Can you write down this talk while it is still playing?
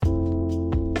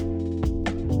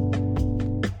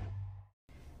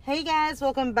Hey guys,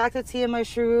 welcome back to TMI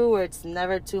Shuru, where it's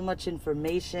never too much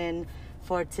information.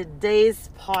 For today's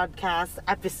podcast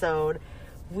episode,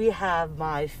 we have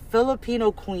my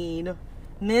Filipino queen,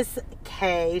 Miss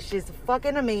K. She's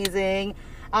fucking amazing.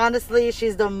 Honestly,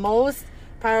 she's the most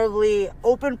probably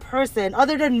open person,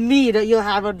 other than me, that you'll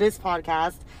have on this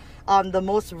podcast. The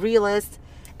most realist,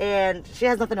 and she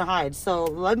has nothing to hide. So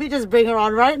let me just bring her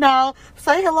on right now.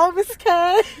 Say hello, Miss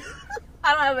K.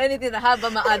 I don't have anything to hide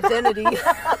but my identity.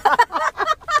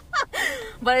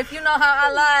 But if you know how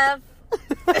I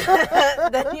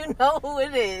laugh, then you know who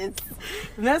it is.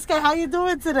 Miss K, how you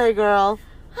doing today, girl?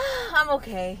 I'm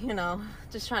okay,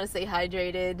 just trying to stay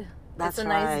hydrated. That's it's a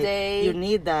right. nice day. You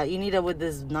need that. You need it with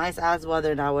this nice ass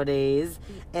weather nowadays.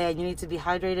 And you need to be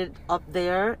hydrated up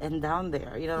there and down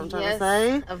there. You know what I'm trying to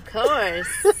say? Of course.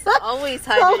 Always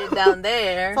hydrated down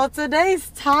there. So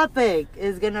today's topic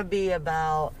is going to be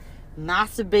about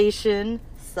masturbation,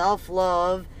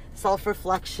 self-love,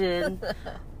 self-reflection,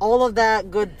 all of that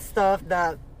good stuff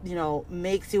that,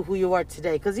 makes you who you are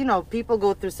today. Because, people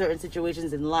go through certain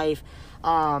situations in life,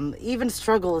 even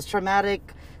struggles,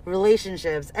 traumatic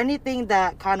relationships, anything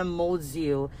that kind of molds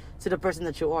you to the person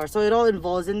that you are. So it all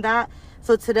involves in that.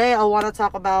 So today I want to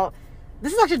talk about,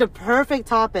 this is actually the perfect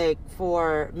topic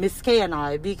for Miss K and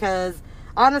I, because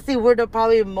honestly, we're the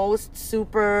probably most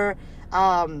super,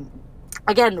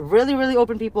 again, really, really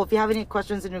open people. If you have any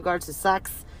questions in regards to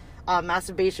sex,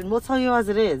 masturbation, we'll tell you as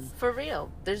it is. For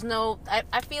real. There's no...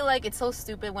 I feel like it's so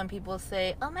stupid when people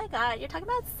say, oh my God, you're talking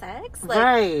about sex?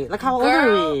 Right. Like, how old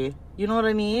are we? You know what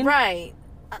I mean? Right.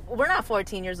 We're not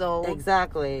 14 years old.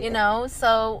 Exactly.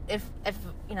 So if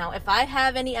I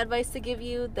have any advice to give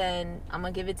you, then I'm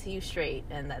going to give it to you straight,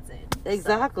 and that's it.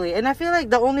 Exactly. So. And I feel like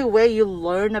the only way you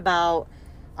learn about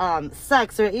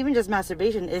sex or even just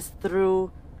masturbation is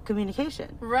through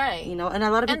communication, right? And a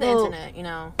lot of people, and the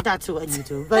internet, that too, and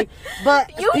YouTube, but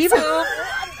YouTube, people,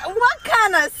 what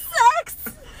kind of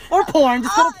sex or porn?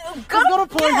 Just go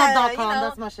to Pornhub.com.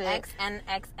 That's my shit.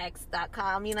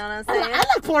 xnxx.com. You know what I'm saying? I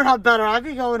like Pornhub better. I'd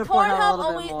be going to Pornhub a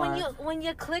little bit more. When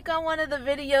you click on one of the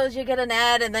videos, you get an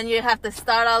ad, and then you have to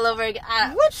start all over again.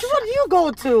 Which one do you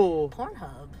go to?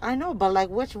 Pornhub. I know, but like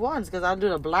which ones? Because I do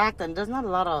the black, and there's not a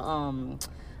lot of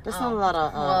There's not a lot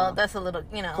of well, that's a little,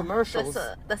 commercials.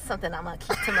 That's something I'm gonna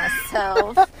keep to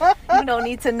myself. You don't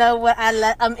need to know what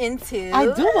I'm into.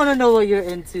 I do want to know what you're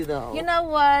into, though. You know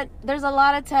what? There's a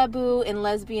lot of taboo in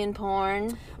lesbian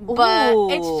porn, but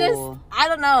it's just, I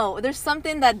don't know. There's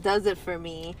something that does it for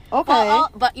me. Okay.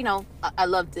 But I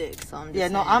love dick, so I'm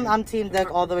just saying. I'm team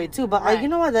dick all the way too. But right. You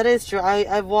know what? That is true.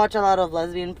 I've watched a lot of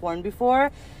lesbian porn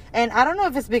before. And I don't know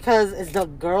if it's because it's the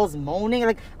girls moaning.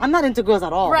 Like, I'm not into girls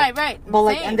at all. Right. But,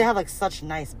 and they have, such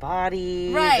nice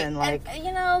bodies. Right. And,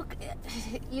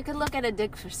 you could look at a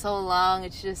dick for so long.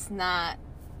 It's just not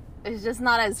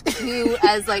as cute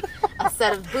as, a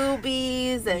set of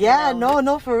boobies. And,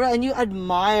 no, for real. And you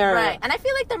admire. Right. And I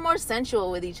feel like they're more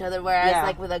sensual with each other.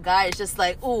 Whereas, with a guy, it's just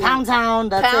ooh. Pound town,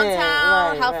 that's Pound it.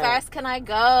 town. Right, how fast can I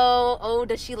go? Oh,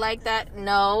 does she like that?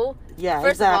 No. Yeah,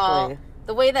 First exactly. of all,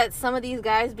 the way that some of these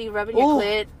guys be rubbing your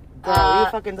clit. Girl,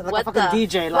 you fucking like a fucking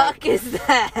DJ. What the fuck is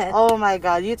that? Oh my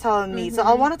God, you telling me. Mm-hmm. So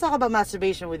I want to talk about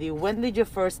masturbation with you. When did you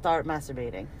first start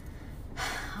masturbating?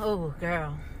 Oh,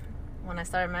 girl. When I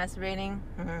started masturbating?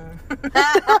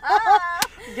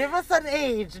 Give us an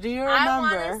age. Do you remember? I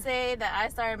want to say that I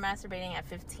started masturbating at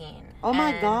 15. Oh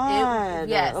my God.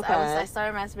 Yes, okay. I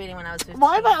started masturbating when I was 15.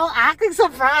 Why am I all acting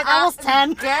surprised? I was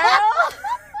 10. Girl.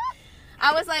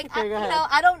 I was like, okay,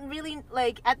 I don't really,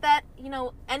 at that,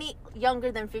 any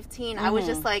younger than 15, I was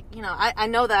just I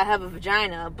know that I have a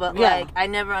vagina, but, I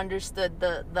never understood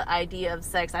the idea of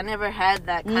sex. I never had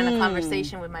that kind of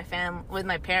conversation with my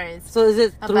parents. So is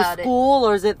it through school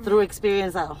or is it through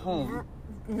experience at home?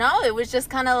 No, it was just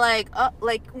kind of it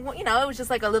was just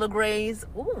like a little graze.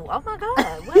 Ooh, oh my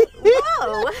God.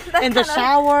 Whoa. In the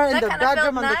shower, in the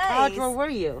bedroom, on the couch, where were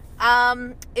you?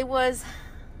 It was...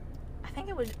 I think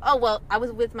it was, I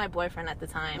was with my boyfriend at the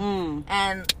time.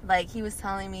 And, he was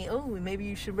telling me, oh, maybe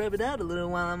you should rub it out a little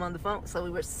while I'm on the phone. So we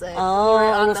were sex.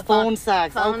 Oh, it was phone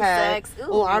sex. Phone okay. sex.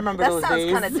 Ooh, I remember those days. That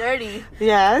sounds kind of dirty.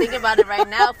 Yeah. Think about it right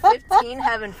now. 15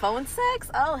 having phone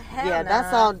sex? Oh, hell yeah, no.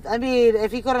 That's all. I mean,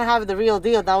 if you couldn't have the real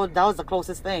deal, that was the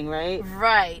closest thing, right?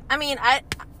 Right. I mean,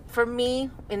 for me,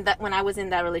 when I was in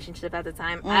that relationship at the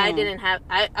time, I didn't have...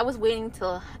 I was waiting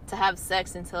to have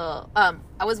sex until...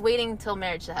 I was waiting until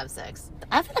marriage to have sex.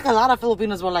 I feel like a lot of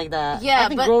Filipinos were like that. Yeah, I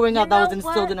think growing up, that was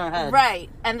instilled in our heads. Right,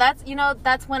 and that's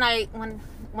when I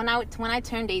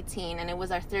turned 18, and it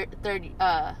was our third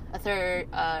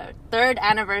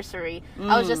anniversary.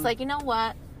 I was just like, you know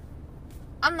what?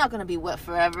 I'm not gonna be wet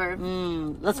forever.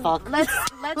 Let's fuck. Let's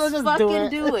just fucking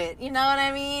do it. You know what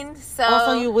I mean? So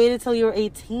also, you waited till you were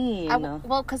 18.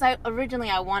 Well, because I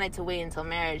wanted to wait until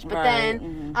marriage, but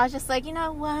then I was just like, you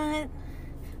know what?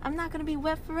 I'm not gonna be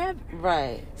wet forever.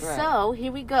 Right. So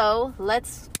here we go.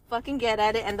 Let's fucking get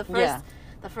at it. And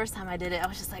the first time I did it, I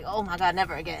was just like, oh my god,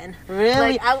 never again.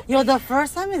 Really? The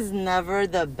first time is never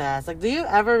the best. Like, do you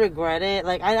ever regret it?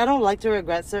 Like, I don't like to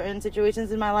regret certain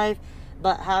situations in my life,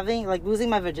 but losing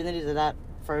my virginity to that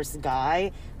first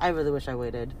guy, I really wish I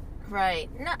waited. Right.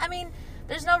 No, I mean,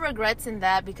 there's no regrets in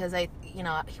that because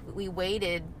we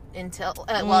waited until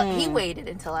he waited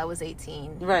until I was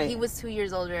 18. Right. He was 2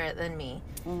 years older than me.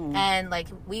 And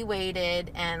we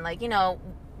waited, and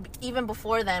even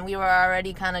before then, we were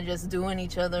already kind of just doing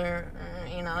each other,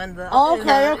 in the...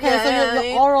 Okay. So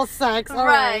the oral sex. All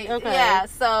right. Okay. Yeah.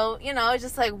 So, it's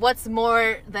just like, what's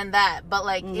more than that? But,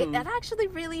 it actually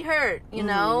really hurt, you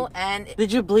know? And...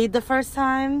 Did you bleed the first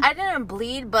time? I didn't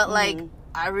bleed, but,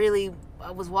 I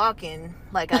was walking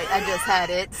like I just had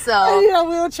it, so in a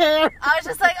wheelchair. I was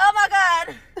just like, oh my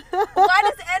god, why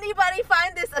does anybody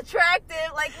find this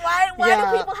attractive? Like, why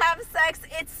do people have sex?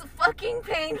 It's fucking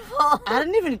painful. I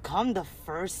didn't even come the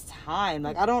first time.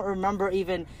 Like, I don't remember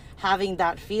even having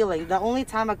that feeling. The only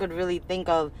time I could really think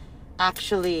of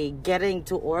actually getting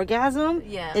to orgasm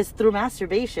is through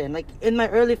masturbation. Like, in my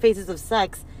early phases of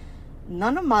sex,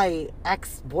 none of my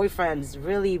ex-boyfriends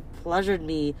really pleasured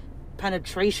me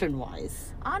penetration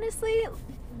wise. Honestly,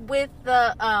 with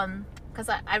the because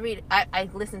I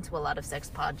listen to a lot of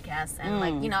sex podcasts,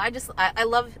 and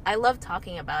I love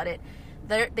talking about it.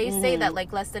 They say that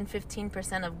less than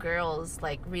 15% of girls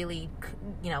really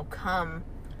come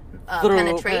through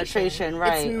penetration,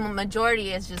 right? Its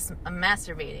majority is just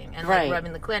masturbating and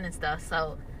rubbing the clit and stuff.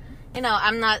 So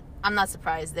I'm not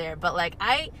surprised there, but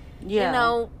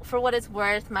for what it's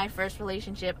worth, my first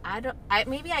relationship,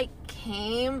 maybe I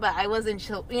came, but I wasn't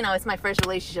sure, it's my first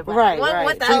relationship. Right.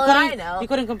 What the hell did I know? You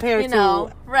couldn't compare it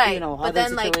to, right. But other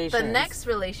then, situations. The next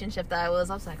relationship that I was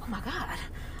like, oh my god.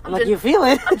 You feel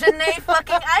it. I'm Janae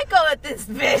fucking Aiko at this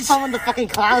bitch. I'm in the fucking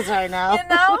clouds right now.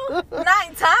 9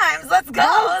 times. Let's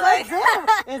go.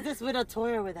 Is this with a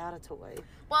toy or without a toy?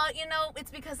 Well,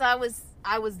 it's because I was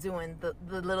doing the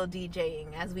little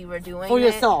DJing as we were doing for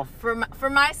yourself, for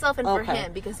myself and for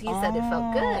him, because he said it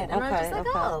felt good, and I'm just like,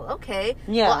 oh, okay.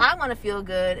 Yeah. Well, I want to feel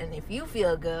good, and if you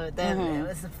feel good, then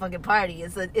it's a fucking party.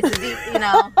 It's a deep,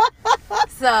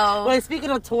 So. Wait,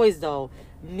 speaking of toys, though,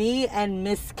 me and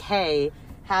Miss K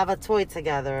have a toy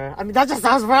together. I mean, that just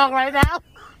sounds wrong right now.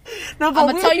 No, but I'm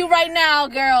gonna tell you right now,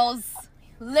 girls.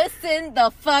 Listen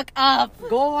the fuck up.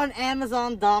 Go on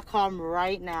Amazon.com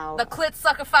right now. The Clit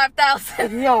Sucker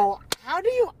 5000. Yo,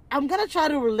 I'm gonna try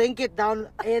to link it down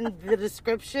in the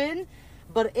description.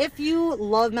 But if you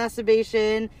love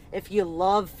masturbation, if you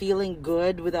love feeling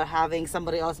good without having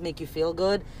somebody else make you feel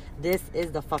good, this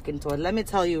is the fucking toy. Let me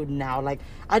tell you now.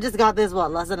 I just got this,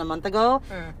 less than a month ago.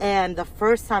 And the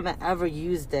first time I ever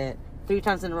used it, 3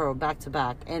 times in a row, back to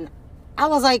back. And I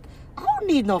was like, I don't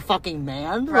need no fucking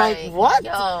man. Right. Like, what?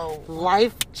 Yo.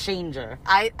 Life changer.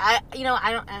 I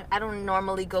don't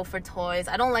normally go for toys.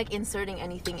 I don't like inserting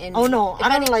anything in. Oh no,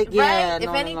 I don't like. Yeah, right? If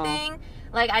anything,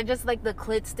 I just like the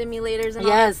clit stimulators and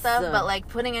all that stuff. But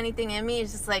putting anything in me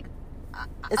is just like.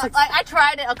 I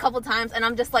tried it a couple times, and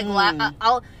I'm just like,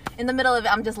 I'll in the middle of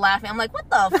it, I'm just laughing. I'm like, what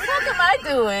the fuck am I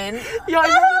doing?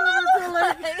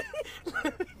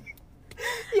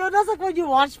 Yo, that's like when you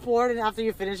watch porn and after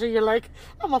you finish it, you're like,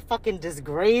 I'm a fucking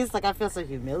disgrace. I feel so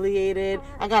humiliated.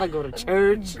 I gotta go to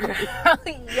church.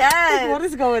 Yes. What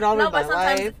is going on with my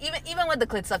life? Even with the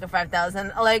Clit Sucker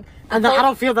 5000, I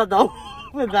don't feel that though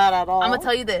with that at all. I'm gonna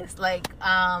tell you this,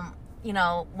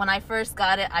 when I first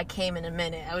got it, I came in a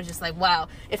minute. I was just like, wow.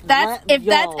 If that's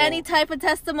any type of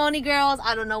testimony, girls,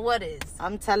 I don't know what is.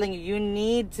 I'm telling you, you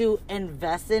need to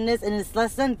invest in this, and it's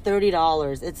less than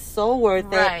 $30. It's so worth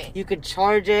it. You could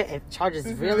charge it. It charges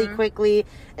really quickly.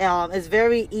 It's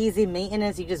very easy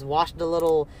maintenance. You just wash the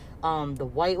little the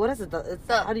white. What is it?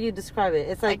 How do you describe it?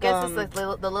 It's like, I guess it's like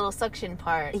the little suction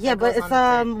part. Yeah, but it's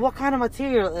what kind of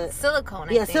material? Silicone.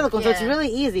 I think. Silicone. So it's really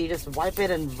easy. You just wipe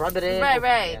it and rub it in.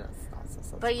 Right.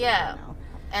 But yeah,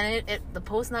 and the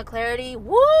post-nut clarity,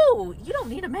 woo! You don't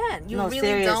need a man. You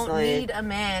really don't need a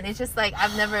man. It's just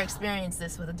I've never experienced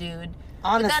this with a dude.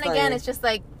 Honestly. But then again, it's just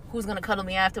who's gonna cuddle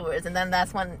me afterwards, and then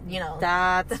that's when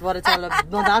That's what it's all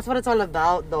about. No, that's what it's all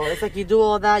about, though. It's you do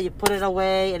all that, you put it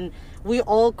away, and we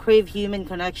all crave human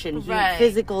connection,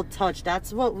 physical touch.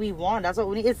 That's what we want. That's what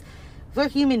we need. We're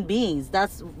human beings.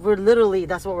 That's what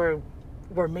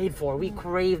we're made for. We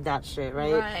crave that shit,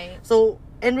 right? Right. So,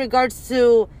 in regards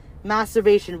to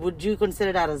masturbation, would you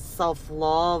consider that as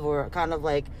self-love or kind of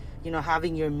like, you know,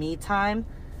 having your me time?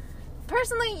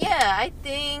 Personally, yeah. I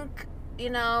think, you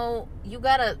know, you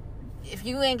gotta, if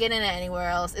you ain't getting it anywhere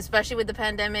else, especially with the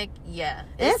pandemic, yeah.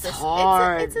 It's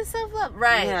hard. It's a self-love.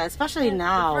 Right. Yeah, especially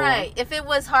now. Right. If it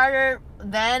was harder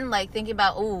then, like, thinking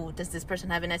about, oh, does this person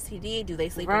have an STD? Do they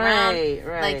sleep around? Right.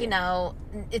 Like, you know,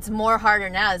 it's more harder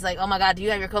now. It's like, oh my God, do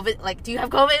you have your COVID? Like, do you have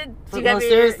COVID?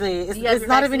 Seriously. It's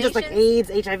not even just like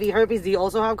AIDS, HIV, herpes. Do you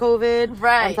also have COVID?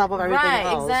 Right. On top of everything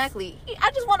else. Exactly.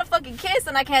 I just want to fucking kiss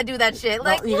and I can't do that shit.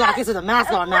 Like, you gotta kiss with a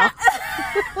mask on now.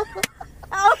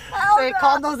 Say,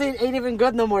 condoms ain't even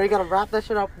good no more. You gotta wrap that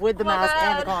shit up with the mask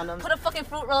and the condoms. Put a fucking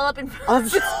fruit roll up in front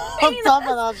of you. On top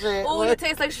of that shit. Oh, it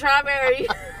tastes like strawberry.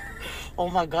 Oh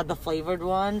my God, the flavored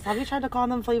ones. Have you tried the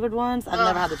condom flavored ones? I've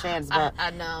never had the chance, but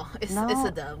I know. It's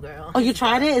a dub, girl. Oh, you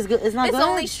tried it? It's good. It's not good. It's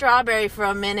only strawberry for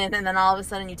a minute, and then all of a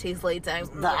sudden you taste latex.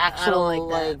 The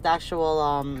actual, I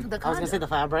was gonna say the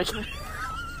fabric.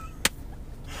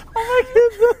 Oh my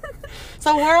goodness.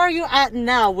 So where are you at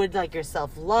now with like your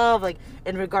self-love, like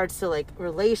in regards to like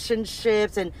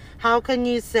relationships, and how can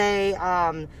you say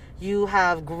you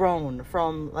have grown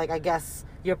from, like, I guess,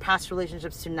 your past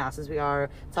relationships to now, since we are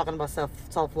talking about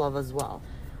self-love as well?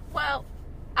 Well,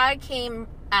 I came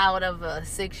out of a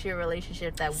 6-year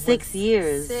relationship that was 6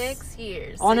 years. 6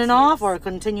 years. On and off, or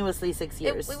continuously 6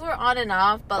 years? We were on and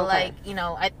off, but like,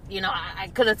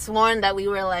 I could have sworn that we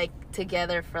were like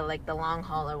together for like the long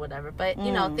haul or whatever, but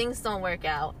you know, things don't work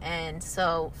out, and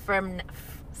so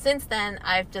since then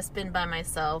I've just been by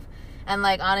myself, and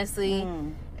like, honestly,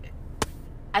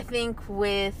 I think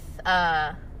with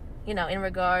you know, in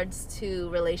regards to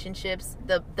relationships,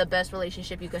 the best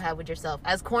relationship you could have with yourself,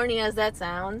 as corny as that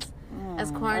sounds,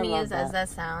 that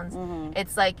sounds,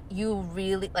 it's like, you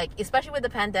really, like, especially with the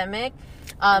pandemic,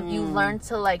 you learn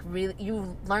to like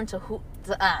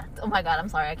oh my God, I'm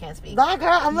sorry, I can't speak. No,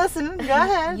 girl, I'm listening. Go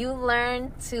ahead. You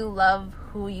learn to love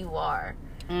who you are.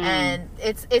 And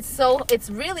it's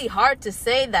really hard to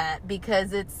say that,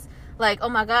 because it's like, oh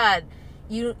my God,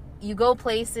 you go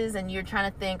places and you're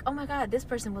trying to think, oh my God, this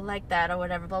person would like that or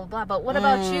whatever, blah, blah, blah. But what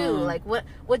about you? Like,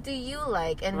 what do you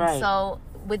like? And so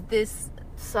with this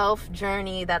self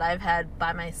journey that I've had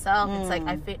by myself, it's like,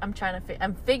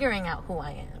 I'm figuring out who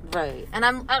I am. Right. And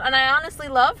I honestly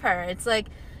love her. It's like,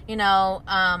 you know,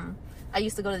 I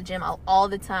used to go to the gym all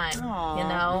the time. Aww, you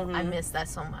know, I miss that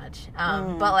so much.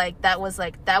 But like, that was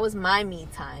my me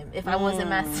time. If I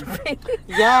wasn't masturbating,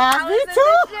 yeah, me too. In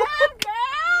the gym, girl.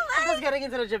 I'm just getting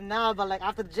into the gym now, but like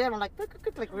after the gym, I'm like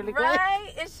really quick.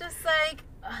 Right? It's just like,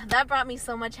 that brought me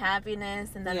so much happiness,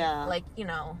 and then like, you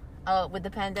know, with the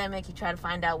pandemic, you try to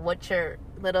find out what your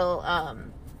little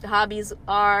hobbies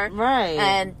are, right?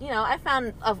 And you know, I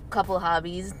found a couple of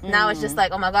hobbies. Now it's just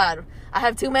like, oh my God, I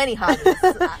have too many hobbies.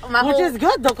 Which is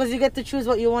good though, because you get to choose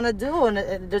what you want to do,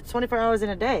 and there's 24 hours in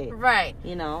a day, right?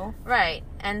 You know, right?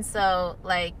 And so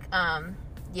like,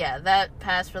 yeah, that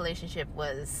past relationship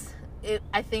was,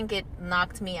 I think it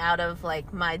knocked me out of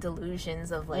like my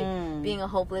delusions of like being a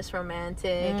hopeless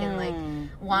romantic and like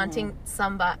wanting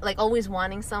somebody, like always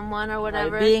wanting someone or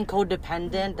whatever. Right. Being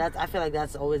codependent, I feel like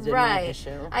that's always been my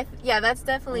issue. Yeah, that's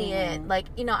definitely it. Like,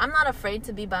 you know, I'm not afraid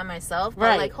to be by myself,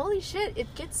 but like, holy shit,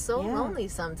 it gets so lonely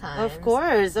sometimes. Of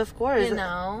course. You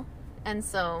know, and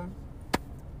so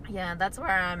yeah, that's where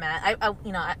I'm at. I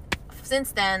you know,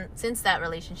 since that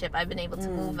relationship, I've been able to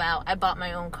move out. I bought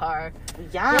my own car.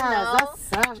 Yeah, you know?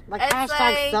 That's like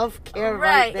hashtag self-care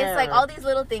right there. It's like all these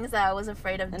little things that I was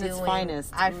afraid of doing. Its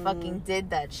finest. I fucking did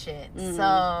that shit.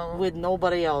 So with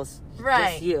nobody else,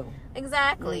 just you.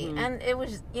 Exactly. And it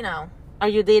was, you know. Are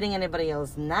you dating anybody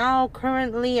else now,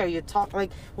 currently? Are you talking,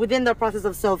 like, within the process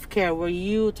of self-care, were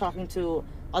you talking to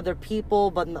other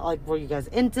people, but like, were you guys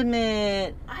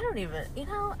intimate? I don't even, you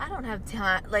know, I don't have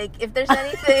time. Like, if there's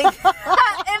anything,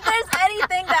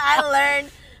 that I learned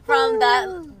from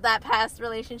that past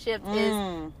relationship is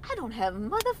I don't have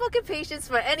motherfucking patience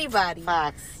for anybody.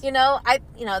 Facts. You know,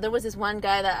 there was this one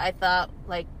guy that I thought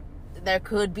like there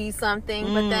could be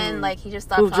something, but then like he just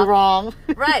stopped. Proved you wrong.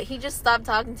 Right, he just stopped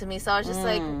talking to me. So I was just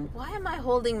like, why am I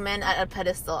holding men at a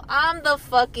pedestal? I'm the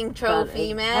fucking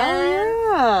trophy, man.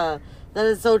 Oh yeah. That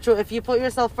is so true. If you put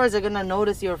yourself first, they're going to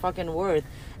notice your fucking worth.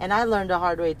 And I learned the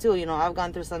hard way, too. You know, I've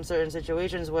gone through some certain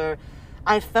situations where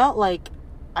I felt like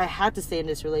I had to stay in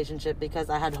this relationship because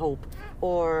I had hope.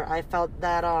 Or I felt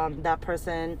that that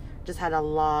person just had a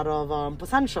lot of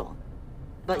potential.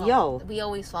 But, we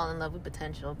always fall in love with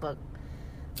potential. But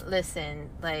listen,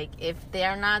 like, if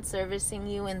they're not servicing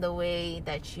you in the way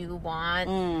that you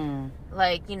want,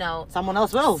 like, you know, someone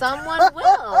else will. Someone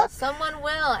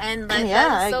will. And like,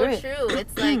 that's so true.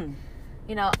 It's like,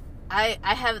 you know, I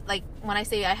have, like, when I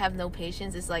say I have no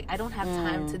patience, it's like I don't have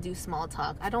time to do small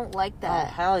talk. I don't like that. Oh,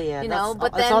 hell yeah. You know, but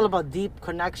it's then, all about deep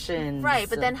connections. right,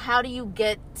 but then how do you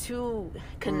get to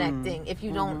connecting if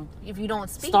you don't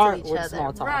speak Start to each with other?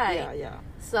 small talk. Right. Yeah.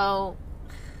 So,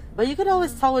 but you could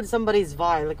always tell with somebody's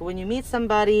vibe. Like when you meet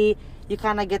somebody, you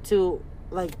kind of get to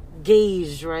like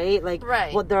gauge, right? Like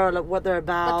what they're about.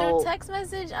 But their text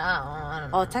message, I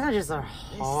don't know. Oh, text messages are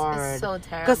hard. It's so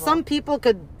terrible. Because some people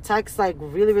could text like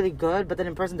really, really good, but then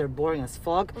in person they're boring as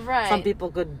fuck. Right. Some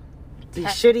people could be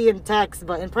shitty in text,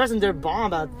 but in person they're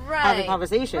bomb at having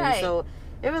conversations. Right. So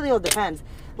it really all depends.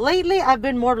 Lately, I've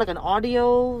been more like an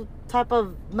audio type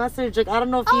of message. Like I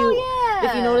don't know if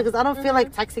if you know it, because I don't feel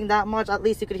like texting that much. At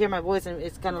least you could hear my voice, and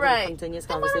it's kind of like a continuous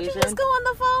conversation. Why don't you just go on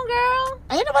the phone, girl?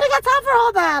 Ain't nobody got time for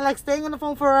all that. Like staying on the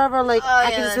phone forever. Like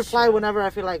I can just reply whenever I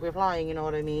feel like replying. You know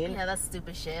what I mean? Yeah, that's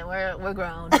stupid shit. We're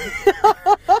grown.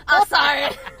 I'm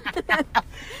sorry.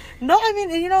 No, I mean,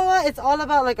 you know what? It's all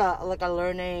about like a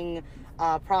learning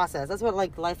process. That's what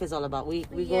like life is all about. We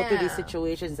go through these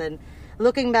situations, and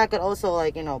looking back at also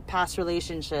like, you know, past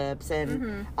relationships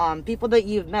and people that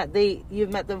you've met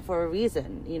them for a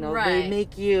reason. You know, they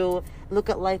make you look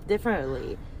at life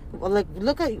differently. Well, like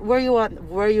look at where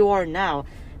you are now.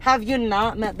 Have you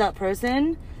not met that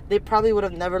person, they probably would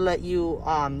have never let you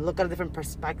look at a different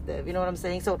perspective. You know what I'm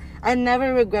saying? So I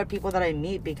never regret people that I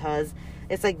meet, because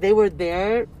it's like they were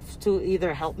there to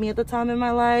either help me at the time in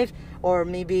my life, or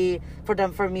maybe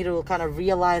for me to kind of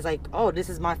realize like, oh, this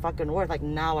is my fucking worth. Like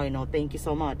now I know. Thank you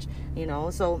so much. You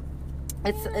know, so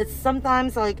it's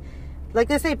sometimes like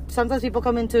they say, sometimes people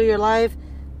come into your life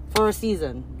for a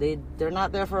season. They're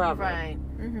not there forever. Right.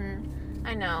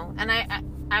 I know. And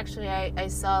I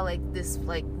saw like this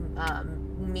like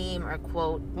meme or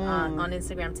quote on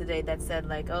Instagram today that said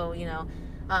like, oh, you know,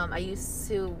 I used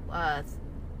to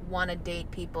want to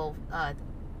date people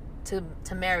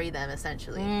to marry them,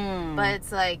 essentially. But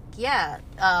it's like,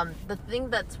 the thing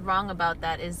that's wrong about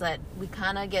that is that we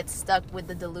kind of get stuck with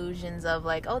the delusions of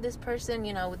like, oh, this person,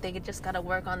 you know, they just gotta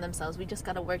work on themselves, we just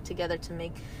gotta work together to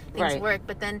make things work.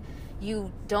 But then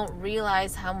you don't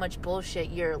realize how much bullshit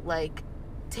you're like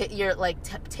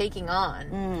taking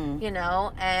on, you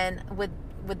know. And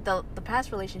with the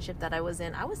past relationship that I was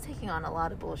in, I was taking on a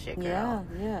lot of bullshit, girl.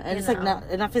 Yeah. And it's like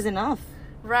enough is enough.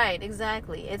 Right,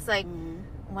 exactly. It's like,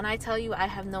 when I tell you I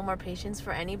have no more patience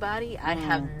for anybody, I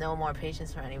have no more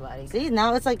patience for anybody. See,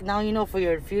 now it's like, now you know, for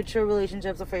your future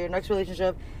relationships or for your next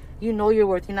relationship, you know your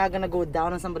worth. You're not going to go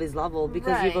down on somebody's level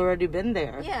because you've already been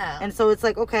there. Yeah. And so it's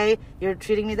like, okay, you're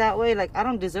treating me that way. Like, I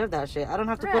don't deserve that shit. I don't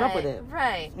have to put up with it.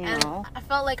 Right. You and know? I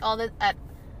felt like all that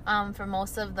for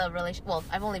most of the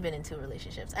I've only been in 2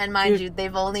 relationships, and mind you, they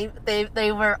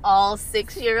were all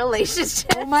 6-year relationships.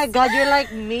 Oh my god, you're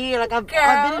like me. Like I've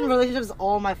been in relationships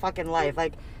all my fucking life.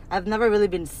 Like I've never really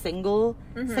been single.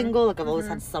 Like I've always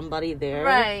had somebody there.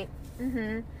 Right.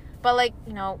 But like,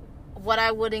 you know, what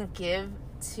I wouldn't give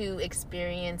to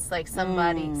experience like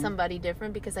somebody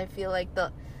different, because I feel like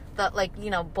the like, you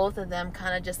know, both of them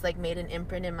kind of just like made an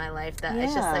imprint in my life that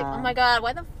it's just like, oh my god,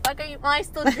 why the fuck am I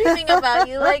still dreaming about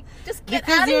you? Like, just get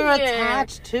out of here. Because you're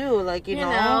attached too, like, you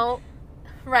know.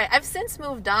 Right. I've since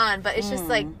moved on, but it's just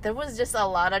like there was just a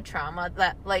lot of trauma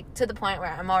that, like, to the point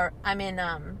where I'm in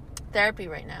therapy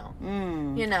right now.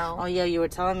 You know. Oh yeah, you were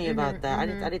telling me about that.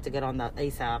 I need to get on that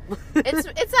ASAP.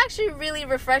 it's actually really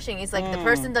refreshing. It's like the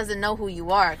person doesn't know who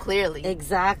you are, clearly.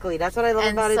 Exactly. That's what I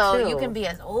love about it too. And so you can be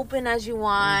as open as you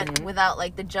want without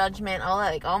like the judgment. Oh,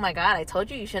 like, oh my god, I told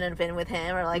you shouldn't have been with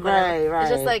him, or like whatever. Right.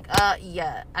 It's just like,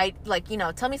 I like, you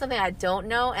know, tell me something I don't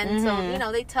know, and so, you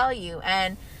know, they tell you.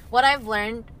 And what I've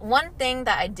learned, one thing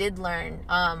that I did learn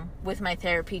with my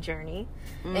therapy journey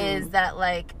is that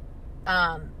like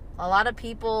a lot of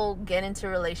people get into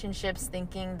relationships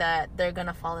thinking that they're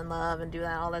gonna fall in love and do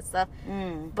that, all that stuff,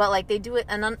 but like they do it,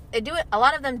 and a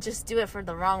lot of them just do it for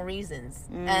the wrong reasons.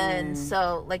 And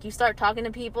so like you start talking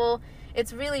to people,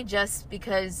 it's really just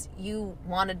because you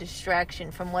want a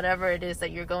distraction from whatever it is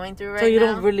that you're going through right now. So you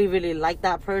don't really like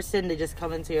that person. They just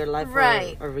come into your life for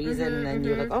a reason, and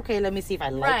you're like, okay, let me see if I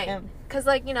like him. Because,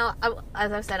 like, you know,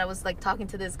 as I said, I was, like, talking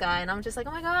to this guy, and I'm just like,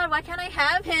 oh, my God, why can't I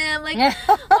have him? Like,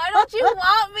 why don't you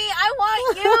want me? I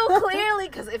want you, clearly.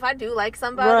 Because if I do like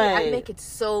somebody, I make it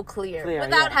so clear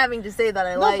without having to say that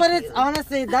I like you. No, but it's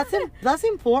honestly, that's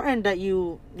important that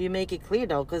you make it clear,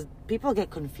 though, because people get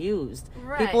confused.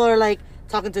 People are, like,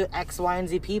 talking to X, Y, and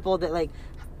Z people that, like,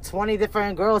 20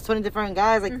 different girls, 20 different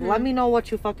guys. Like, let me know what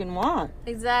you fucking want.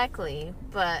 Exactly.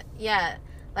 But, yeah.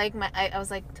 Like, I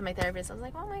was like, to my therapist, I was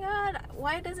like, oh my God,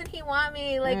 why doesn't he want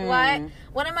me? Like, why?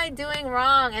 What am I doing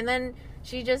wrong? And then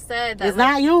she just said that, it's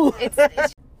not you.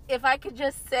 if I could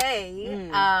just say,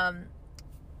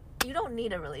 you don't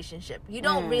need a relationship. You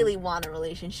don't really want a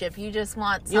relationship. You just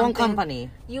want something. You want company.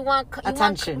 You want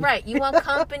attention. Right. You want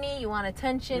company. You want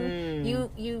attention.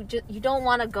 You don't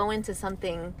want to go into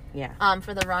something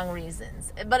for the wrong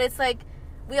reasons. But it's like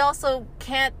we also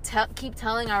can't keep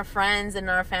telling our friends and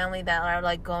our family that are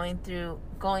like going through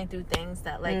things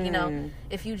that like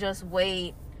if you just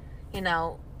wait,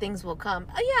 things will come.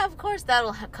 Yeah, of course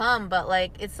that'll come. But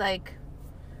like it's like.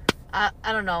 I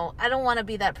don't know. I don't want to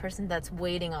be that person that's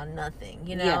waiting on nothing,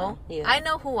 Yeah. I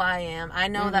know who I am. I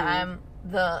know that I'm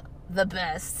the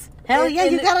best. Hell yeah,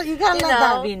 you gotta let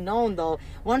that be known though.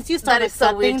 Once you start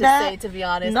accepting that, so weird to say, to be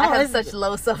honest. I have such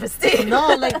low self-esteem.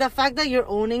 No, like the fact that you're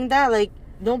owning that, like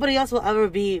nobody else will ever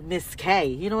be Miss K.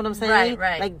 You know what I'm saying?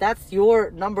 Right. Like that's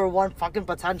your number one fucking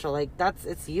potential. Like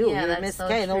it's you. Yeah, you're Miss so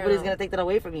K. True. Nobody's gonna take that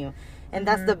away from you. And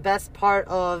that's the best part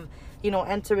of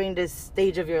entering this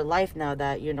stage of your life now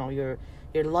that you're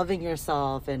loving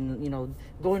yourself and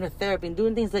going to therapy and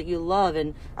doing things that you love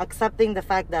and accepting the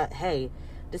fact that hey,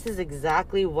 this is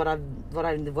exactly what I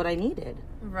needed.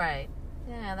 Right.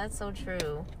 Yeah, that's so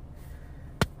true.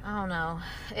 I don't know.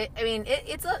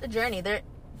 It's a journey.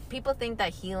 People think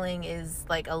that healing is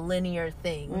like a linear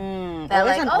thing. That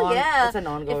it's an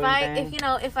ongoing thing.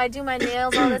 If I do my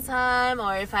nails all the time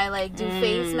or if I like do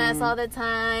face masks all the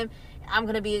time, I'm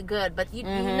gonna be good. But you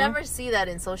never see that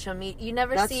in social media. You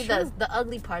never see the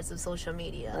ugly parts of social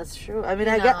media. That's true. I mean,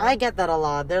 I get that a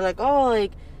lot. They're like, oh,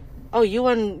 you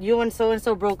and so and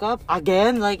so broke up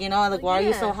again. Like why are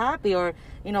you so happy? Or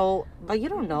but you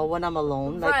don't know when I'm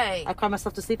alone. Like right. I cry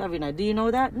myself to sleep every night. Do you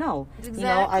know that? No.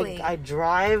 Exactly. I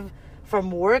drive from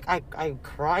work. I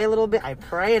cry a little bit. I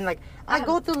pray and I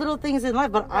go through little things in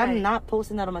life. But right. I'm not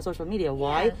posting that on my social media.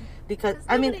 Why? Yeah. Because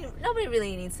nobody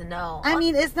really needs to know. I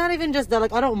mean, it's not even just that.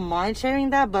 Like, I don't mind sharing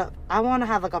that, but I want to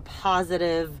have like a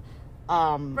positive,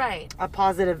 right? A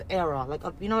positive era, like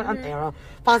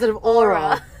positive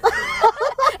aura,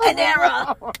 an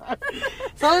era.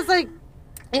 So it's like,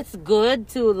 it's good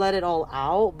to let it all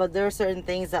out, but there are certain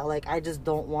things that like I just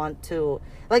don't want to,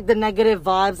 like the negative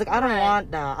vibes. Like I don't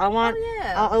want that.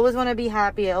 I always want to be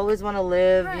happy. I always want to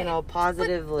live,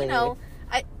 positively. But,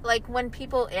 I like when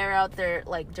people air out their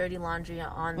like dirty laundry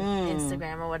on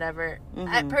Instagram or whatever.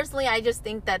 I just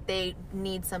think that they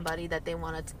need somebody that they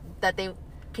want to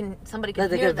somebody can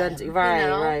hear them.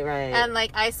 Right. And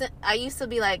like I used to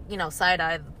be like side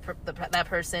eye that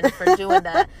person for doing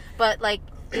that, but like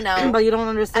but you don't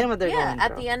understand what they're going through.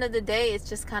 At the end of the day, it's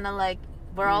just kind of like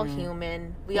we're all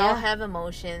human. We all have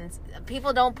emotions.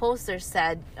 People don't post their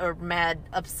sad or mad,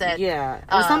 upset. Yeah,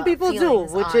 and some people do,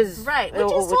 which is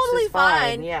totally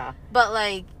fine. Yeah, but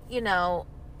like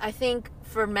I think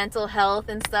for mental health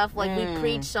and stuff, like we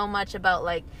preach so much about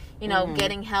like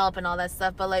getting help and all that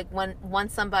stuff. But like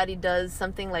once somebody does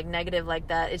something like negative like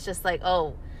that, it's just like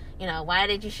why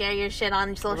did you share your shit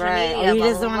on social media? Or you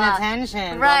just want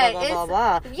attention. Right. Blah,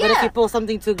 blah, blah. Yeah. But if you post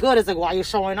something too good, it's like, why are you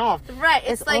showing off? Right.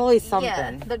 It's like, always something.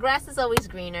 Yeah, the grass is always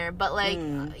greener. But like,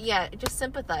 just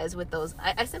sympathize with those.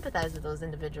 I sympathize with those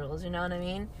individuals. You know what I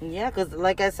mean? Yeah, because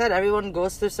like I said, everyone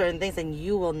goes through certain things and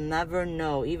you will never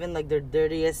know. Even like their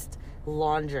dirtiest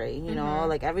laundry,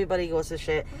 like everybody goes through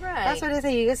shit. Right. That's why they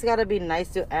say you just gotta be nice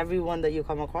to everyone that you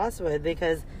come across with,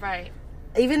 because right.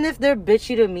 Even if they're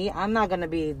bitchy to me, I'm not gonna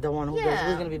be the one who's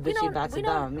gonna be bitchy back to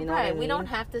them. You know what I mean? We don't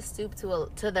have to stoop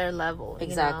to their level.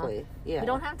 Exactly. Yeah. We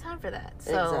don't have time for that.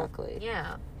 So, exactly.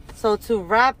 Yeah. So to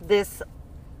wrap this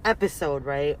episode,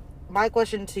 right? My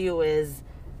question to you is,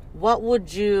 what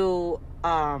would you,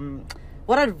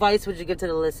 what advice would you give to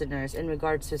the listeners in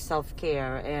regards to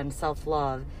self-care and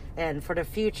self-love, and for the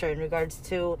future in regards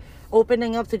to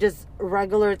opening up to just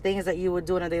regular things that you would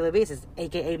do on a daily basis,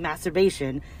 aka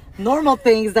masturbation, normal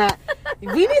things that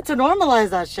we need to normalize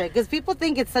that shit, because people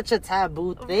think it's such a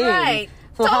taboo thing. Right.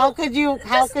 So how could you don't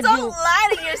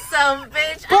lie to yourself,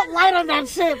 bitch. Don't lie on that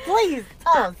shit, please.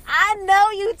 Tell us. I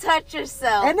know you touch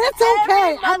yourself. And it's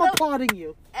okay. I'm applauding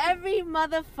you. Every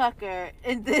motherfucker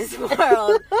in this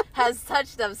world has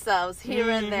touched themselves here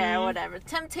and there, or whatever.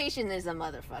 Temptation is a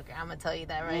motherfucker. I'm going to tell you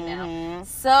that right now.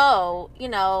 So,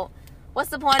 what's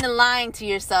the point in lying to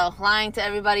yourself, lying to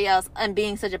everybody else, and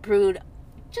being such a prude?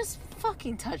 Just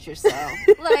fucking touch yourself.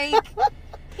 Like,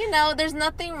 there's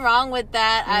nothing wrong with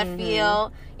that. I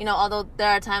feel, although there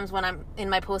are times when I'm in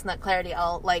my post-nut clarity,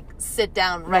 I'll like sit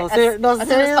down as soon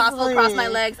as possible, cross my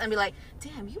legs, and be like,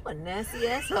 damn, you a nasty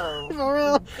asshole. For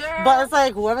real. Girl. But it's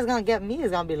like, whoever's gonna get me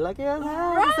is gonna be lucky as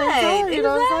hell. Right. You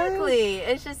know what I'm saying?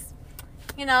 It's just,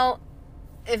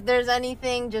 if there's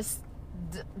anything, just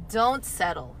don't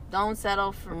settle. Don't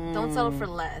settle for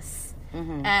less.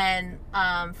 And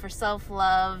for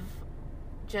self-love,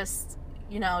 just,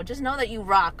 just know that you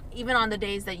rock, even on the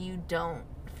days that you don't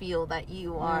feel that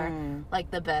you are like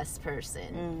the best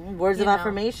person. Words of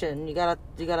affirmation. You gotta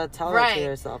tell that to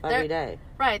yourself every day.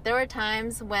 Right. There were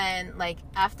times when, like,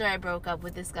 after I broke up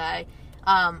with this guy,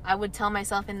 I would tell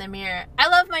myself in the mirror, I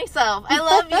love myself. I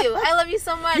love you. I love you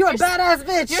so much. You're a badass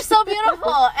bitch. You're so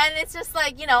beautiful. And it's just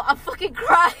like, I'm fucking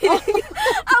crying.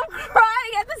 I'm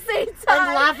crying at the same time.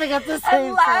 And laughing at the same time.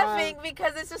 And laughing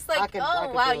because it's just like,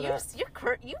 wow,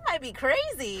 you might be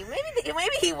crazy.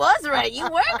 Maybe he was right. You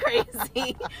were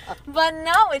crazy. But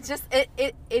no, it's just,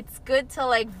 it's good to,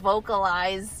 like,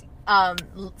 vocalize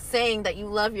saying that you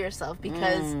love yourself,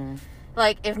 because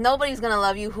like, if nobody's gonna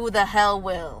love you, who the hell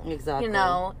will? Exactly.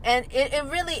 And it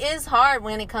really is hard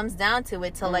when it comes down to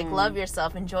it to like love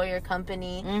yourself, enjoy your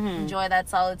company, enjoy that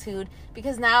solitude,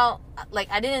 because now, like,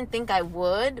 I didn't think I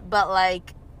would, but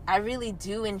like, I really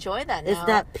do enjoy that now. It's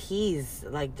that peace,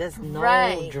 like, just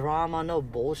no drama, no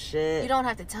bullshit. You don't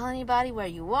have to tell anybody where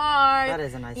you are. That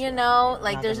is a nice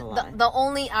like, there's the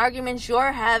only arguments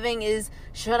you're having is,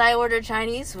 should I order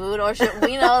Chinese food, or should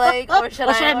or should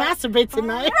I masturbate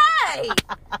tonight? Right.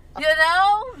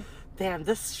 Damn,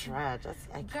 this stretch.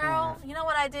 Girl, you know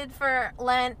what I did for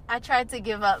Lent? I tried to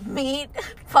give up meat,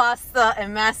 pasta,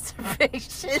 and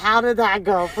masturbation. How did that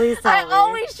go? Please tell me. I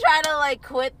always try to, like,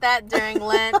 quit that during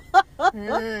Lent.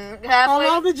 How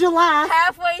long did you last?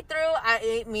 Halfway through, I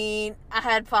ate meat. I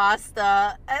had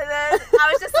pasta. And then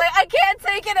I was just like, I can't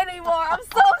take it anymore. I'm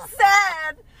so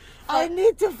sad. I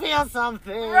need to feel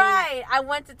something. Right. I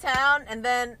went to town and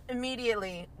then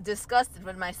immediately disgusted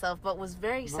with myself, but was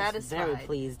very satisfied. Very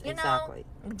pleased. Exactly.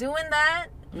 Doing that,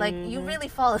 like, you really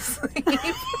fall asleep.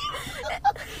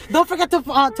 Don't forget to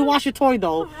wash your toy,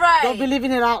 though. Right. Don't be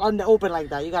leaving it out on the open like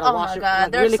that. You gotta wash it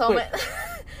like, really quick.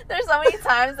 There's so many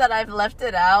times that I've left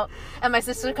it out, and my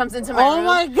sister comes into my room,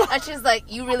 my God. and she's like,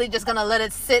 "You really just gonna let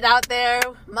it sit out there?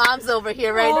 Mom's over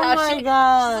here right now. Oh my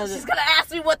God. She's gonna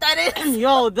ask me what that is."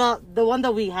 Yo, the one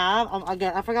that we have,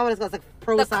 again, I forgot what it's called. It's like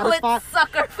Pro Satisfier. Clit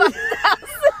Sucker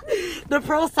 5000. The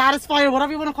Pro Satisfier,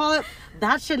 whatever you want to call it.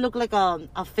 That shit look like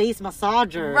a face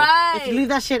massager. Right. If you leave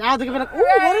that shit out, they're gonna be like,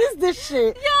 "Ooh, what is this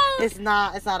shit?" Yo. It's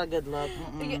not a good look.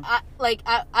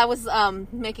 I was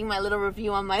making my little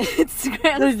review on my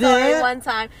Instagram story one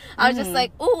time. I was just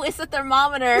like, "Ooh, it's a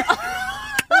thermometer."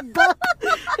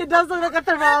 It does look like a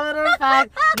thermometer. In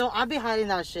fact, no, I'll be hiding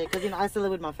that shit because I still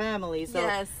live with my family, so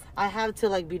I have to,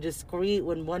 like, be discreet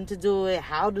when to do it,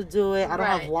 how to do it. I don't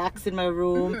have locks in my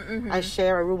room. I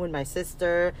share a room with my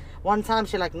sister. One time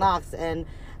she, like, knocks and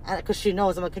because she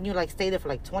knows, I'm like, can you, like, stay there for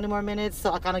like 20 more minutes?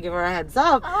 So I kind of give her a heads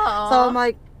up. Aww. So I'm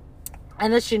like,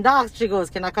 and then she knocks, she goes,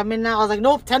 can I come in now? I was like,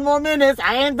 nope, 10 more minutes.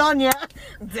 I ain't done yet.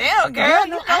 Damn, girl,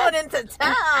 you're going into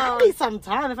town. I need some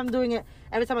time. If I'm doing it,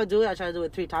 every time I do it, I try to do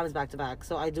it 3 times back to back.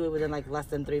 So I do it within, like, less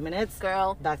than 3 minutes.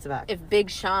 Girl, back to back. If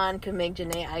Big Sean could make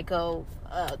Janae Aiko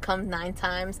come 9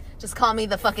 times, just call me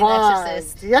the fucking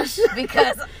exorcist. Yes.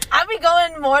 Because I be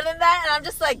going more than that, and I'm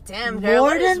just like, damn, girl,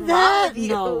 more than that? You?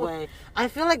 No way. I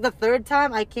feel like the 3rd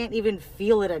time, I can't even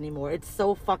feel it anymore. It's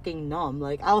so fucking numb.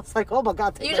 Like, I was like, oh my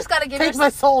God, take my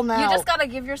soul now. You just gotta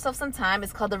give yourself some time.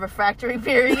 It's called the refractory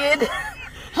period.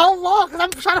 How long? Because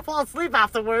I'm trying to fall asleep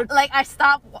afterwards. Like, I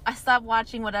stop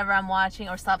watching whatever I'm watching,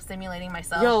 or stop stimulating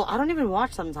myself. Yo, I don't even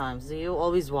watch sometimes. Do you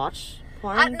always watch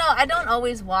porn? No, I don't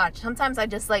always watch. Sometimes I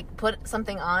just, like, put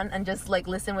something on and just, like,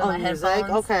 listen with my headphones.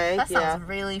 Okay, that sounds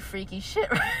really freaky shit.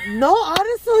 No,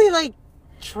 honestly, like,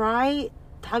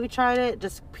 have you tried it?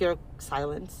 Just pure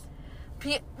silence.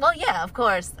 Well, yeah, of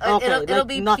course. Okay, it'll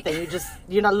be nothing.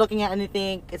 You're not looking at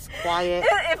anything. It's quiet.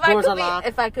 Doors are locked.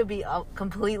 If I could be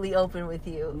completely open with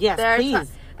you, yes,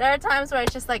 please. There are times where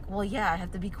it's just like, well, yeah, I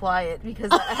have to be quiet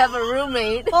because I have a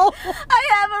roommate. Oh. I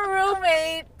have a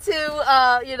roommate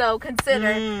to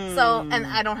consider. So, and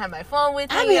I don't have my phone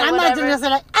with me. I mean, I'm not just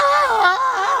like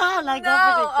like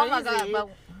no. Oh my God, but.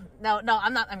 No,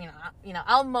 I'm not. I mean,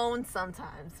 I'll moan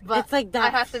sometimes, but it's like that I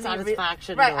have to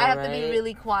satisfaction. I have to be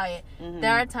really quiet. Mm-hmm.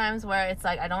 There are times where it's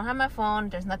like I don't have my phone.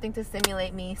 There's nothing to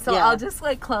stimulate me, so I'll just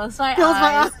like close my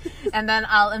eyes, and then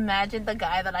I'll imagine the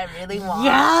guy that I really want.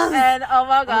 Yes. And oh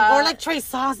my God. Or like Trey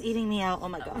Songz eating me out. Oh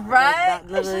my God. Right.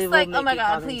 Like, it's just like, oh my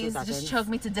God, please just choke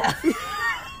me to death.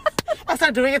 I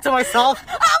start doing it to myself.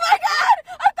 Oh my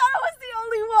God! I thought I was the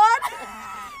only one.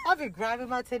 I've been grabbing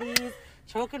my titties,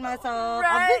 choking myself. Right.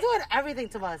 I've been doing everything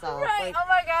to myself. Right. Like, Oh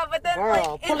my god. But then,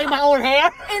 girl, like, pulling my own hair.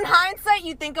 in hindsight,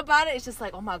 you think about it, it's just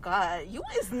like, oh my god, you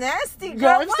is nasty,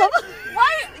 girl. Yo,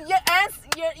 Why your aunts,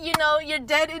 your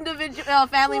dead individual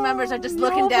family members are just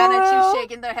looking down at you,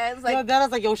 shaking their heads like. Yo, that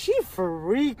was like, yo, she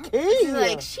freaky. She's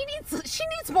like, she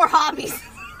needs more hobbies.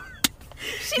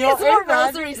 She Yo, needs more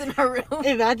imagine- rosaries in her room.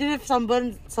 Imagine if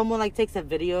someone like takes a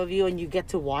video of you and you get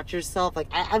to watch yourself. Like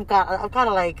I'm kind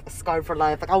of like scarred for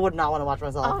life. Like I would not want to watch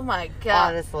myself. Oh my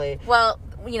god. Honestly. Well,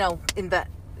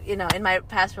 in my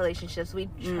past relationships, we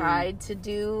tried to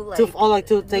do like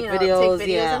to take videos. take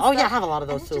Yeah. and Oh yeah, I stuff, have a lot of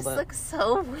those and too. it just but looks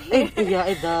so weird.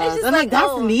 it does. just I'm like,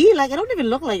 that's me. Like I don't even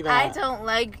look like that.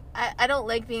 I don't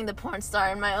like being the porn star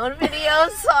in my own videos,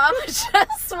 so I'm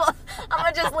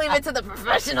gonna just leave it to the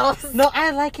professionals. No,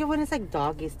 I like it when it's like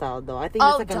doggy style though. I think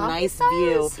it's like a doggy nice style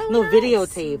view. is so No, nice.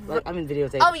 videotape. Like I mean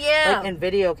videotape. Oh yeah. Like in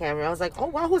video camera. I was like, oh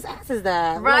wow, whose ass is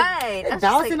that? Right. Like, I was just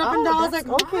bouncing like, up and down. I was that's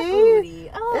like, my okay.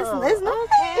 booty. Oh, It's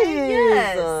nice. okay,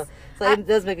 yes. So it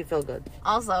does make me feel good.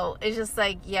 Also, it's just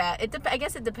like, yeah, I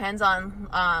guess it depends on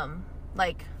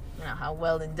like, you know, how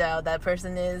well endowed that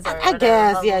person is, or I whatever,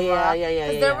 guess, blah, blah,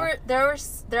 yeah.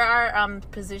 'Cause there are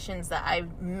positions that I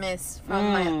missed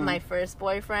from my first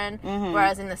boyfriend,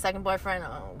 whereas in the second boyfriend,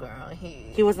 oh girl,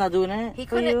 he was not doing it. he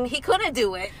couldn't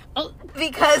do it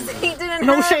because he didn't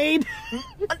No have, shade.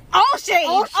 all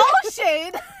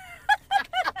shade.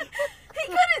 He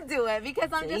couldn't do it because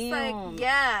I'm just like,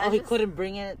 yeah. Oh, he couldn't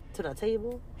bring it to the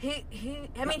table. I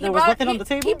mean, There was nothing on the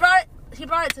table? He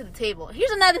brought it to the table.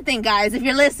 Here's another thing, guys. If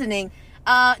you're listening,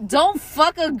 don't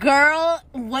fuck a girl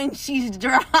when she's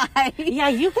dry. Yeah,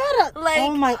 you gotta. Like-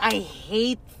 oh my, I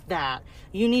hate that.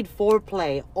 You need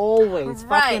foreplay always.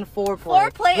 Right. Fucking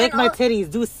foreplay. Foreplay Lick and my all-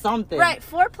 titties. Do something. Right,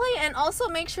 foreplay, and also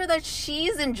make sure that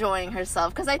she's enjoying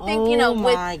herself. Because I think Oh with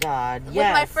my god. with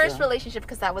Yes. my first relationship,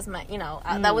 because that was my,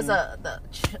 that was the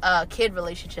kid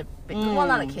relationship. Well,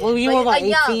 not a kid. Well, you but were about a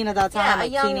young- 18 at that time, Yeah, like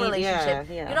a young teenage- relationship.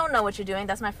 yeah. You don't know what you're doing.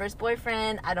 That's my first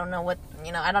boyfriend. I don't know what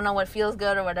I don't know what feels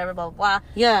good or whatever. Blah blah. Blah.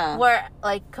 Yeah. Where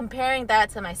like comparing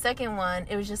that to my second one,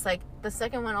 it was just like the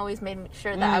second one always made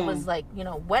sure that I was like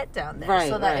wet down there, Right,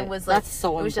 so that right. it was like That's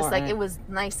so it was just like important. it was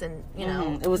nice and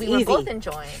It was we easy. were both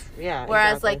enjoying. Yeah.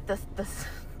 Whereas exactly. like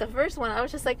the first one, I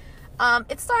was just like,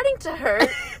 it's starting to hurt.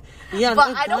 Yeah,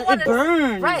 But I don't want it to.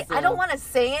 burns. Right. I don't want to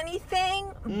say anything,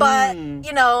 but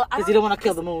because you don't want to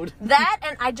kill the mood. that,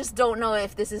 and I just don't know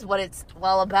if this is what it's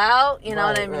all about. You know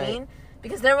what I Right, mean? right.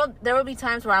 Because there will be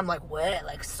times where I'm like wet,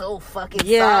 like so fucking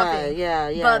Yeah, sobbing.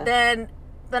 yeah. But then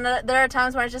there are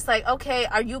times where it's just like, okay,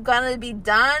 are you gonna be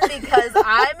done? Because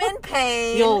I'm in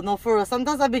pain. Yo, no, for real.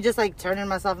 Sometimes I'd be just like turning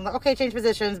myself. I'm like, okay, change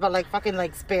positions, but like fucking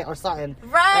like spit or something.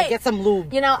 Right. Like, get some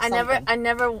lube. I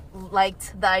never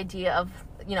liked the idea of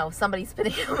somebody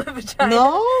spitting in my vagina.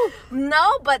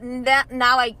 No, but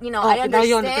now I I understand. Now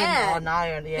you understand. Oh, now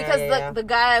I understand. Yeah, Because the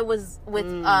guy I was with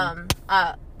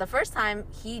the first time,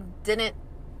 he didn't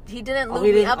lube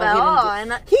me up at all,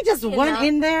 and he just went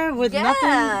in there with Yeah. nothing.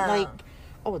 Like,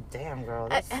 oh damn, girl.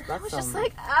 and That's I was just some-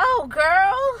 like, oh,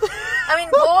 girl. I mean,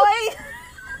 boy.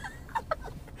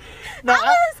 No,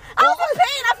 I was in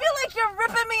pain. I feel like you're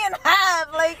ripping me in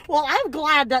half. Like, well, I'm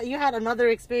glad that you had another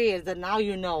experience, and now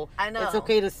you know. I know. It's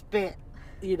okay to spit,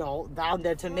 down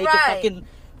there to make Right. it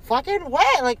fucking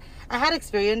wet. Like, I had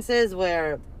experiences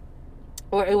where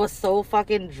it was so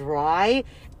fucking dry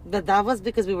that was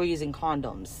because we were using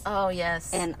condoms. oh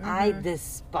yes, And I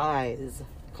despise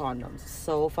condoms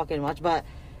so fucking much. But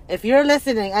if you're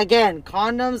listening, again,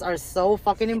 condoms are so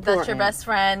fucking important. that's your best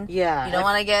friend. Yeah. You don't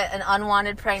want to get an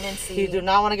unwanted pregnancy. You do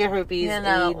not want to get herpes,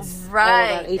 AIDS,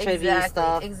 right? all that HIV exactly,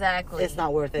 stuff. Exactly. It's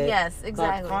not worth it. Yes,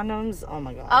 exactly. But condoms, oh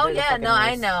my god. Oh they're the yeah, fucking no, I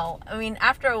worst. know. I mean,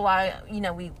 after a while,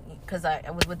 because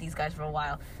I was with these guys for a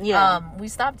while. Yeah. We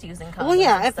stopped using condoms. Well,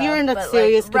 yeah, and if you're stuff, in a but,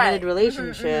 serious like, committed right.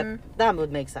 relationship, Mhm. that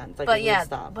would make sense. Like, But it yeah, would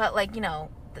stop. but like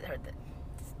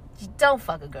don't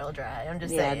fuck a girl dry. I'm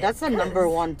just saying. Yeah, that's the number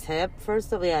one tip.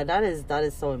 First of all, yeah, that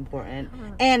is so important.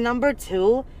 And number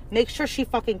two, make sure she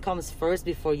fucking comes first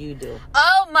before you do.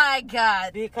 Oh my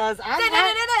god. Because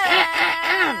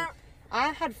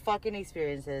I've had fucking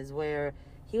experiences where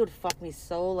he would fuck me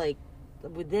so like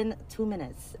within 2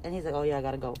 minutes, and he's like, "Oh yeah, I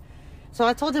gotta go." So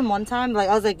I told him one time, like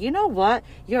I was like, "You know what?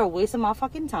 You're a waste of my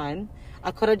fucking time. I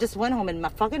could have just went home and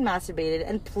fucking masturbated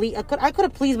and I could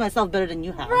have pleased myself better than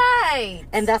you have." Right.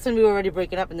 And that's when we were already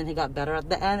breaking up, and then he got better at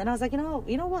the end, and I was like, you know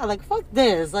what? Like, fuck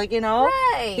this. Like,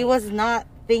 Right. he was not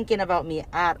thinking about me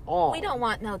at all. We don't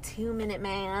want no 2-minute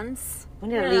mans. We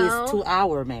need at least 2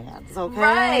 hour mans, okay?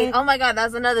 Right. Oh my God,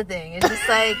 that's another thing. It's just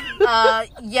like,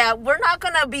 yeah, we're not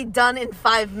gonna be done in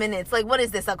 5 minutes. Like, what is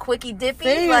this? A quickie dippy?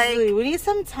 Seriously, like, we need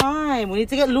some time. We need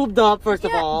to get lubed up first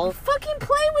of all. Fucking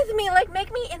play with me. Like,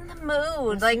 make me in the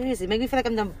mood. Like, seriously, make me feel like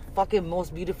I'm the fucking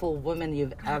most beautiful woman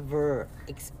you've ever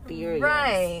experienced.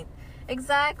 Right.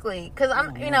 Exactly. Because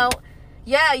you know,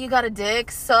 yeah, you got a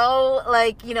dick, so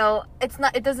like, you know, it's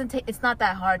not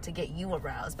that hard to get you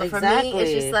aroused. But for me,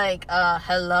 it's just like,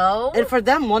 hello. And for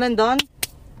them, one and done.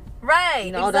 Right.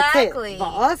 You know, exactly. That's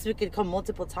it. For us, we could come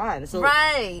multiple times. So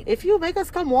right. If you make us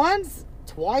come once,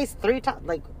 twice, 3 times,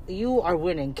 like, you are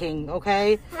winning, king.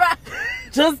 Okay. Right.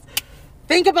 Just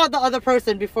think about the other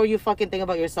person before you fucking think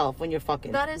about yourself when you're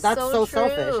fucking. That's so true.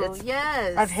 selfish.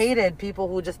 Yes. I've hated people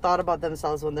who just thought about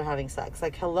themselves when they're having sex.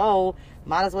 Like, hello,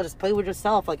 might as well just play with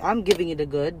yourself. Like, I'm giving you the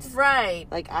goods. Right.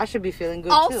 Like, I should be feeling good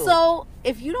too. Also,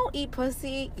 if you don't eat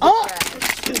pussy, you're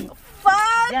trash.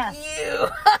 Fuck you.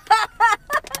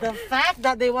 The fact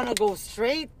that they want to go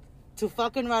straight to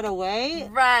fucking right away.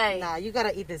 Right. Nah, you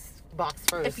gotta eat this box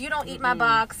first. If you don't eat my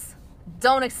box,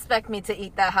 don't expect me to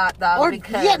eat that hot dog.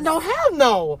 No, hell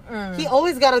no. He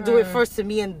always got to do it first to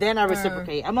me, and then I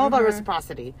reciprocate. I'm all about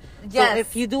reciprocity. Yes. So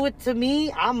if you do it to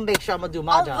me, I'm gonna make sure I'm gonna do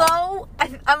my job. Although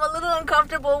I'm a little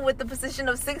uncomfortable with the position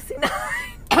of 69.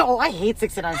 Oh, I hate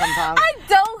 69 sometimes.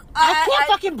 I can't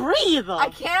fucking breathe. I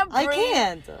can't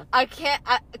breathe. I can't.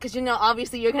 Because, you know,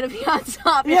 obviously you're going to be on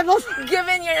top. Yeah,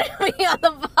 given you're going to be on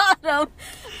the bottom.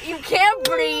 You can't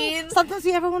breathe. Sometimes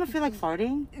you ever want to feel like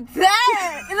farting?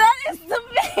 That is the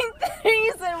main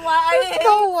reason why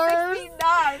I hate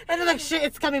 69. And they're like, shit,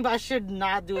 it's coming, but I should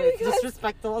not do it. It's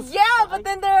disrespectful. Yeah, but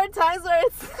then there are times where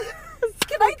it's...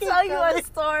 Can I tell you a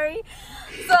story?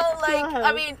 So, like,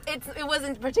 I mean, it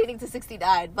wasn't pertaining to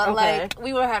 69, but, like,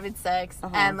 we were having sex,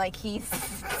 and, like, he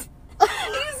split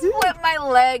my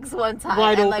legs one time.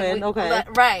 Wide and, open, like, okay.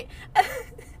 Right.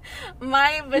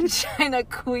 My vagina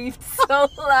queefed so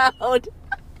loud.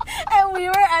 And we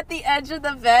were at the edge of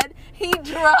the bed. He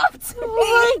dropped me.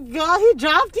 Oh, my God. He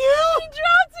dropped you? He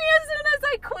dropped me as soon as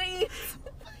I queefed.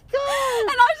 God.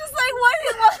 And I was just like,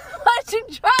 what'd you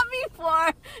drop me for?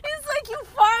 He's like, you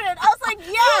farted. I was like,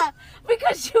 yeah,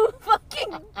 because you're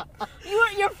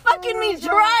fucking me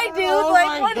dry, dude. Oh,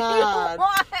 like, what do you want?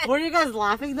 Were you guys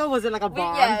laughing though? Was it like a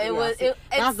bond? Yeah, it was.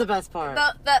 That's the best part.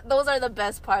 Those are the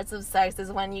best parts of sex,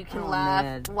 is when you can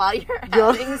laugh while you're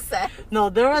having sex. No,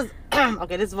 there was.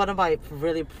 Okay, this is one of my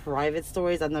really private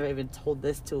stories. I've never even told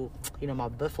this to, my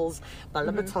biffles. But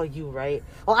let me tell you, right?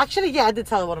 Well, actually, yeah, I did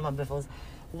tell one of my biffles.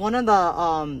 One of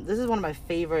the this is one of my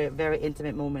favorite, very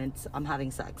intimate moments. I'm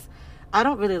having sex. I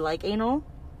don't really like anal,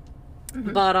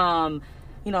 but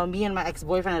me and my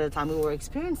ex-boyfriend at the time, we were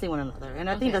experiencing one another, and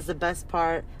I think that's the best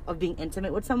part of being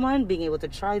intimate with someone, being able to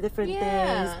try different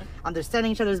things,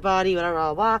 understanding each other's body,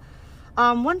 whatever, blah,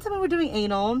 blah. One time we were doing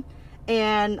anal,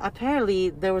 and apparently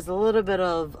there was a little bit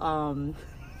of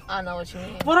I know what you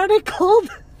mean. What are they called?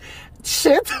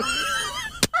 Shit.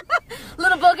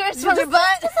 Little boogers from your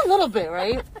butt? Just a little bit,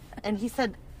 right? And he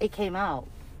said it came out.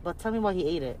 But tell me why he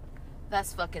ate it.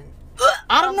 That's fucking...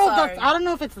 I don't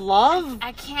know if it's love.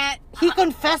 I can't... He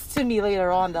confessed to me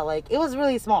later on that, like, it was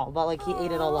really small, but, like, he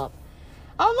ate it all up.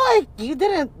 I'm like, you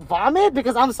didn't vomit?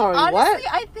 Because I'm sorry, honestly,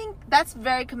 what? I think that's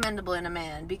very commendable in a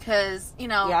man because,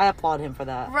 Yeah, I applaud him for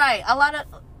that. Right. A lot of...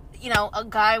 a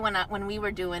guy, when we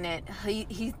were doing it,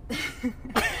 he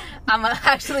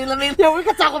actually, let me... Yeah, we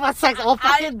can talk about sex all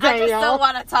fucking day, I just don't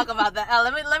want to talk about that.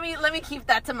 Let me keep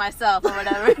that to myself or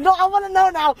whatever. No, I want to know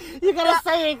now. You gotta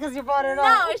say it because you brought it up.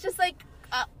 No, it's just like,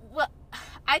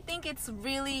 I think it's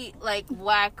really, like,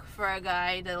 whack for a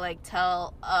guy to, like,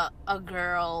 tell a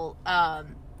girl,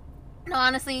 no,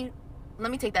 honestly,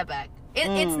 let me take that back.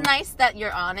 It's nice that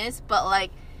you're honest, but,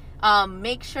 like,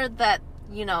 make sure that,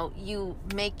 you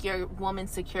make your woman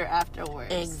secure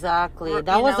afterwards. Exactly.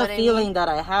 That was a feeling that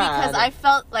I had. Because I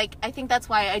felt like, I think that's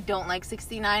why I don't like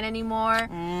 69 anymore.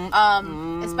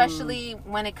 Especially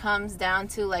when it comes down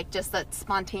to, like, just that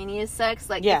spontaneous sex.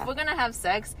 Like, if we're going to have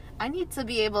sex, I need to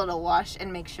be able to wash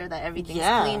and make sure that everything's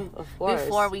clean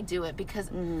before we do it.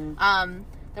 Because,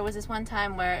 there was this one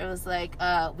time where it was like,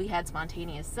 we had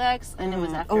spontaneous sex, and it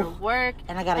was after work.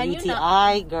 And I got a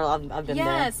UTI. Girl, I've been there.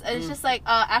 Yes, it's just like,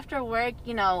 after work,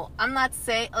 I'm not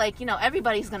saying, like,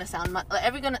 everybody's going to sound,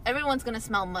 everyone's going to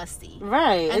smell musty.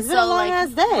 Right. And it's been a long ass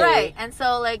day. Right. And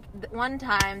so, like, one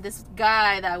time, this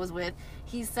guy that I was with,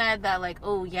 he said that, like,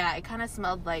 oh yeah, it kind of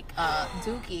smelled like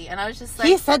dookie, and I was just like,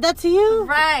 he said that to you,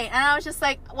 right? And I was just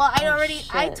like, well,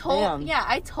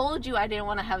 I told you I didn't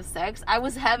want to have sex. I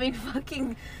was having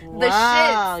fucking the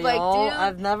shits, like, dude.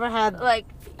 I've never had like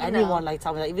anyone like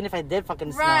tell me that, even if I did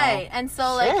fucking smell. Right, and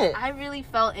so like I really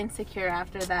felt insecure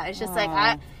after that. It's just like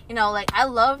I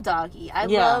love doggy. I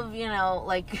love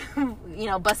like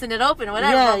busting it open or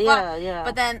whatever.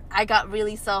 But then I got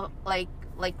really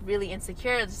really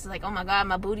insecure. It's just like, oh my god,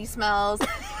 my booty smells.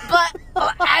 But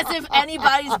as if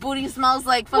anybody's booty smells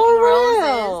like fucking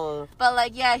roses. But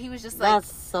like, yeah, he was just like,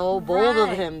 that's so bold of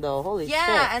him though. Holy shit.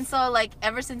 Yeah, and so like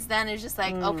ever since then it's just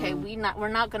like, okay, we're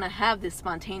not gonna have this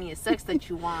spontaneous sex that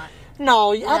you want.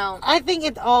 No, I think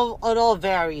it all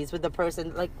varies with the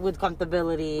person, like with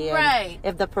comfortability, and right?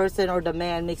 If the person or the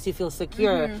man makes you feel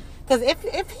secure. Because if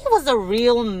he was a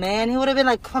real man, he would have been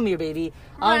like, come here, baby.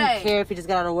 I don't care if you just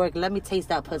got out of work. Let me taste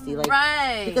that pussy. Like,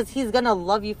 because he's going to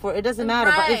love you for it. Doesn't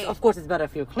matter. But of course, it's better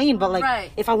if you're clean. But,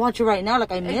 like, if I want you right now,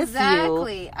 like, I miss you.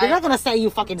 They're not going to say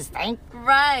you fucking stink.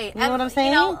 Right. You know what I'm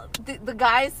saying? The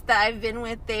guys that I've been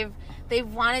with, they've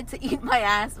wanted to eat my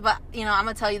ass. But, I'm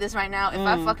going to tell you this right now. If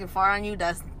I fucking fart on you,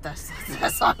 that's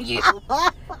on you.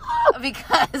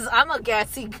 Because I'm a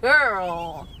gassy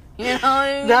girl. You know what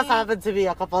I mean? That's happened to me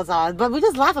a couple of times, but we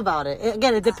just laugh about it.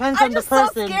 Again, it depends on the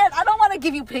person. I'm so scared. I don't want to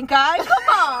give you pink eye. Come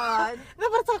on. No,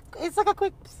 but it's like a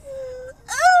quick.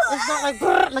 It's not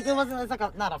like it wasn't. It's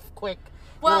like not a quick.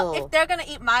 Well, if they're gonna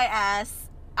eat my ass,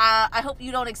 I hope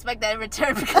you don't expect that in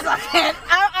return, because I can't.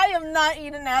 I am not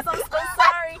eating ass. I'm so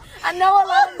sorry. I know a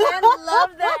lot of men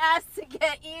love their ass to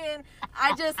get eaten.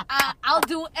 I'll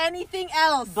do anything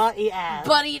else but eat ass.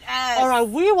 All right,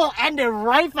 we will end it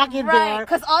right fucking there.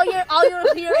 Because all you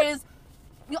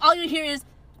hear is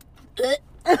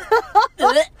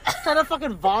trying to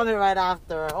fucking vomit right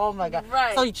after. Oh my god.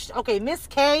 Right. So okay, Miss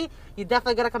K, you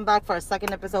definitely gotta come back for a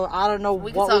second episode. I don't know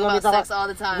what we're gonna be talking about. Sex all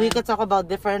the time. We could talk about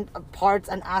different parts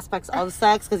and aspects of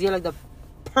sex, because you're like the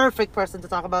perfect person to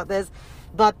talk about this.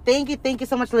 But thank you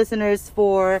so much, listeners,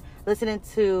 for listening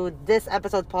to this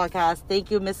episode podcast. Thank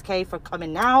you, Miss K, for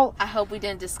coming out. I hope we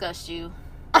didn't disgust you.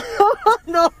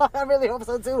 No, I really hope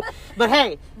so too. But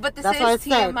hey, this that's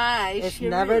is TMI. It's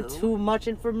never too much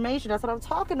information. That's what I'm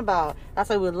talking about. That's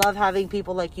why we love having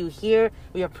people like you here.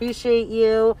 We appreciate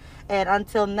you. And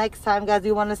until next time, guys, do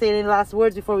you want to say any last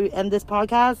words before we end this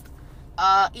podcast?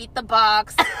 Eat the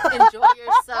box. Enjoy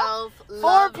yourself.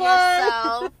 Love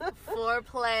yourself.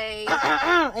 Foreplay.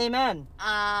 Amen.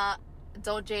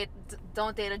 Don't date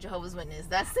a Jehovah's Witness.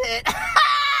 That's it.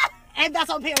 And that's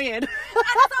on period.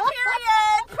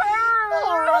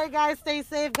 All right, guys. Stay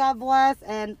safe. God bless.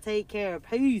 And take care.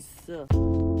 Peace.